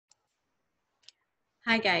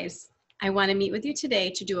Hi guys, I want to meet with you today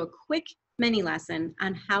to do a quick mini lesson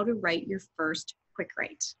on how to write your first quick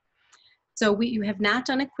write. So you have not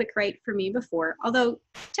done a quick write for me before, although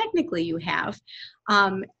technically you have.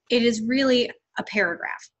 It is really a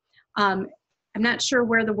paragraph. I'm not sure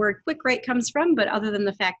where the word quick write comes from, but other than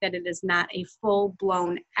the fact that it is not a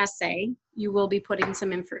full-blown essay, you will be putting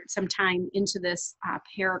some time into this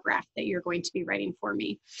paragraph that you're going to be writing for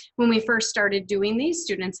me. When we first started doing these,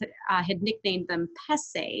 students had nicknamed them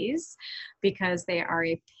PESSAYs because they are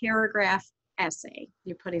a paragraph essay.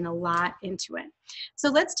 You're putting a lot into it. So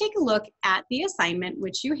let's take a look at the assignment,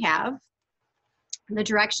 which you have. The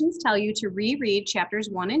directions tell you to reread chapters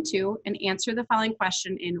 1 and 2 and answer the following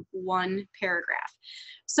question in one paragraph.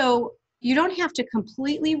 So you don't have to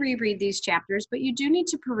completely reread these chapters, but you do need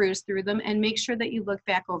to peruse through them and make sure that you look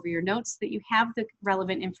back over your notes so that you have the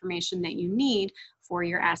relevant information that you need for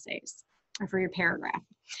your essays or for your paragraph.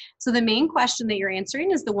 So the main question that you're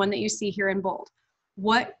answering is the one that you see here in bold.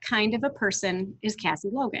 What kind of a person is Cassie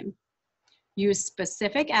Logan? Use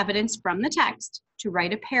specific evidence from the text to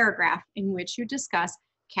write a paragraph in which you discuss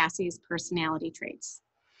Cassie's personality traits.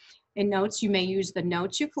 In notes, you may use the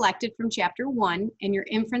notes you collected from chapter 1 and your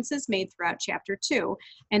inferences made throughout chapter 2.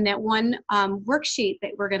 And that one worksheet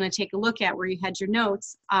that we're going to take a look at where you had your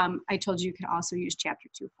notes, I told you could also use chapter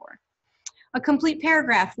 2 for. A complete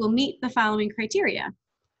paragraph will meet the following criteria.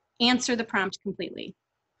 Answer the prompt completely.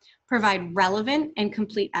 Provide relevant and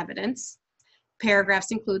complete evidence.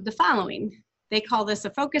 Paragraphs include the following. They call this a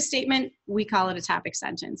focus statement. We call it a topic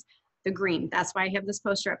sentence. The green, that's why I have this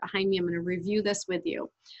poster up behind me. I'm going to review this with you.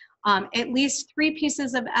 At least 3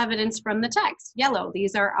 pieces of evidence from the text. Yellow,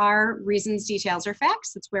 these are our reasons, details, or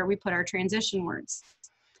facts. It's where we put our transition words.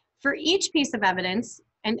 For each piece of evidence,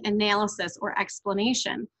 an analysis or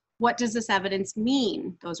explanation. What does this evidence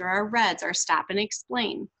mean? Those are our reds, our stop and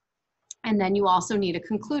explain. And then you also need a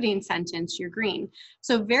concluding sentence, your green.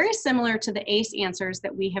 So very similar to the ACE answers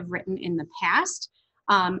that we have written in the past,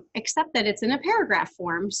 except that it's in a paragraph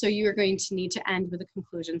form. So you are going to need to end with a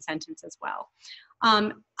conclusion sentence as well.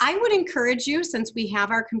 I would encourage you, since we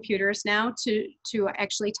have our computers now, to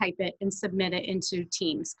actually type it and submit it into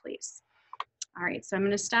Teams, please. All right, so I'm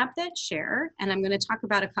going to stop that share and I'm going to talk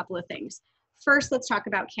about a couple of things. First, let's talk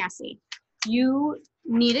about Cassie. You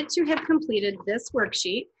needed to have completed this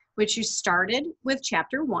worksheet, which you started with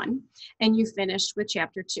chapter 1 and you finished with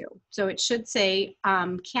chapter 2. So it should say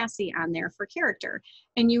Cassie on there for character.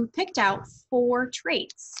 And you picked out 4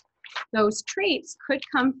 traits. Those traits could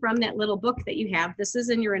come from that little book that you have. This is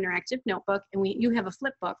in your interactive notebook, and you have a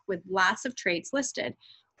flip book with lots of traits listed.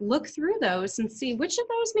 Look through those and see which of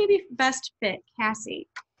those maybe best fit Cassie.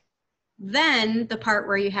 Then the part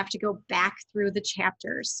where you have to go back through the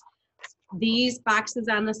chapters. These boxes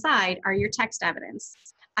on the side are your text evidence.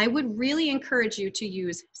 I would really encourage you to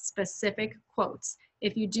use specific quotes.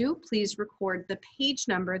 If you do, please record the page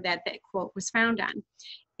number that that quote was found on.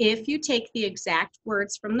 If you take the exact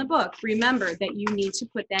words from the book, remember that you need to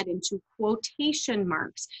put that into quotation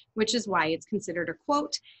marks, which is why it's considered a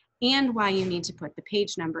quote and why you need to put the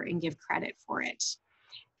page number and give credit for it.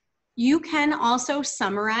 You can also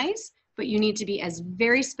summarize, but you need to be as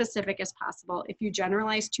very specific as possible. If you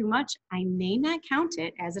generalize too much, I may not count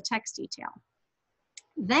it as a text detail.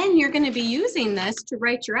 Then you're going to be using this to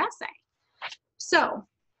write your essay. So,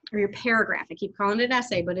 or your paragraph. I keep calling it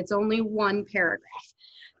essay, but it's only one paragraph.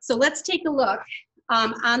 So let's take a look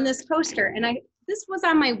on this poster. And this was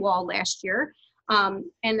on my wall last year.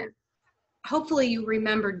 And hopefully you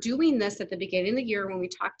remember doing this at the beginning of the year when we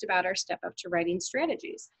talked about our step up to writing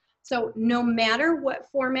strategies. So no matter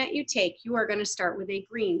what format you take, you are going to start with a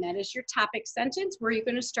green. That is your topic sentence where you're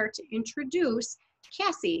going to start to introduce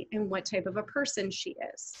Cassie and what type of a person she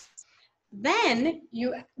is. Then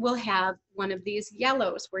you will have one of these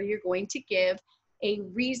yellows where you're going to give a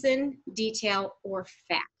reason, detail, or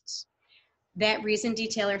fact. That reason,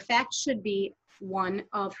 detail, or fact should be one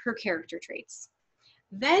of her character traits.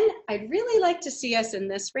 Then I'd really like to see us in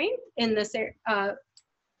this frame, in this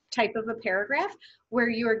type of a paragraph where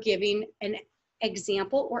you are giving an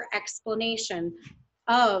example or explanation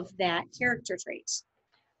of that character trait.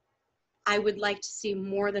 I would like to see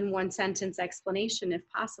more than one sentence explanation if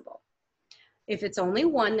possible. If it's only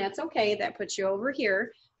one, that's okay, that puts you over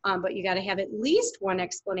here, but you gotta have at least one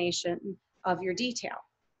explanation of your detail,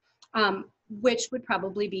 which would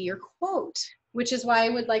probably be your quote, which is why I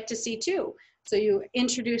would like to see 2. So you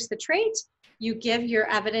introduce the trait, you give your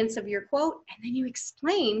evidence of your quote, and then you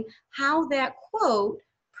explain how that quote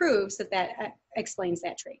proves that that explains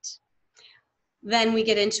that trait. Then we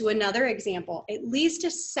get into another example, at least a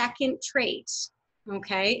second trait,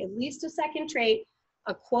 okay? At least a second trait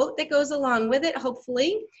a quote that goes along with it,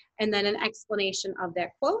 hopefully, and then an explanation of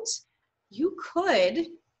that quote. You could,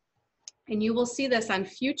 and you will see this on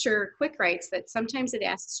future quick writes, that sometimes it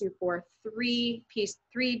asks you for three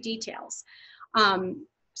details.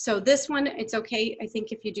 So this one, it's okay, I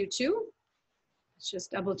think, if you do two. Let's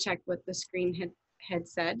just double check what the screen had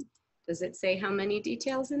said. Does it say how many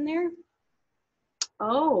details in there?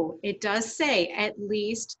 Oh, it does say at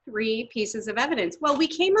least 3 pieces of evidence. Well, we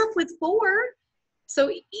came up with 4,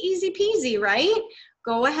 so easy peasy, right?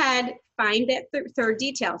 Go ahead, find that third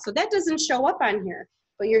detail. So that doesn't show up on here,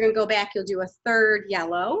 but you're gonna go back, you'll do a third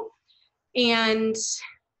yellow, and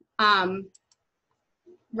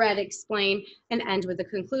red explain, and end with a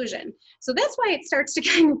conclusion. So that's why it starts to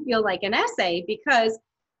kind of feel like an essay, because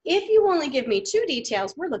if you only give me 2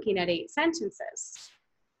 details, we're looking at 8 sentences.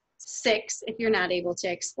 6 if you're not able to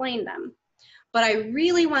explain them. But I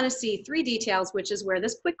really want to see 3 details, which is where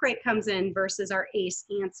this quick write comes in versus our ACE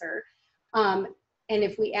answer. And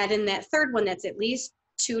if we add in that third one, that's at least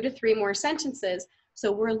 2 to 3 more sentences.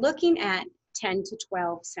 So we're looking at 10 to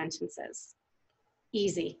 12 sentences.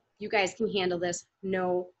 Easy. You guys can handle this,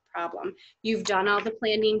 no problem. You've done all the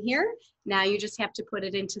planning here. Now you just have to put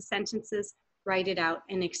it into sentences, write it out,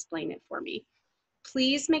 and explain it for me.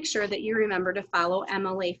 Please make sure that you remember to follow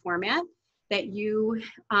MLA format, that you're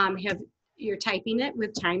typing it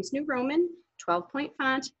with Times New Roman, 12-point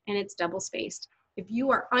font, and it's double spaced. If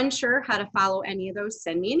you are unsure how to follow any of those,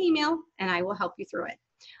 send me an email and I will help you through it.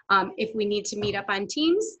 If we need to meet up on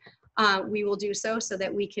Teams, we will do so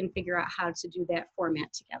that we can figure out how to do that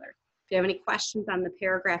format together. If you have any questions on the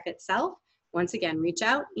paragraph itself, once again, reach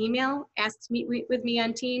out, email, ask to meet with me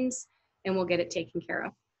on Teams, and we'll get it taken care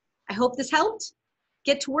of. I hope this helped.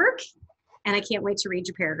 Get to work, and I can't wait to read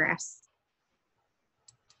your paragraphs.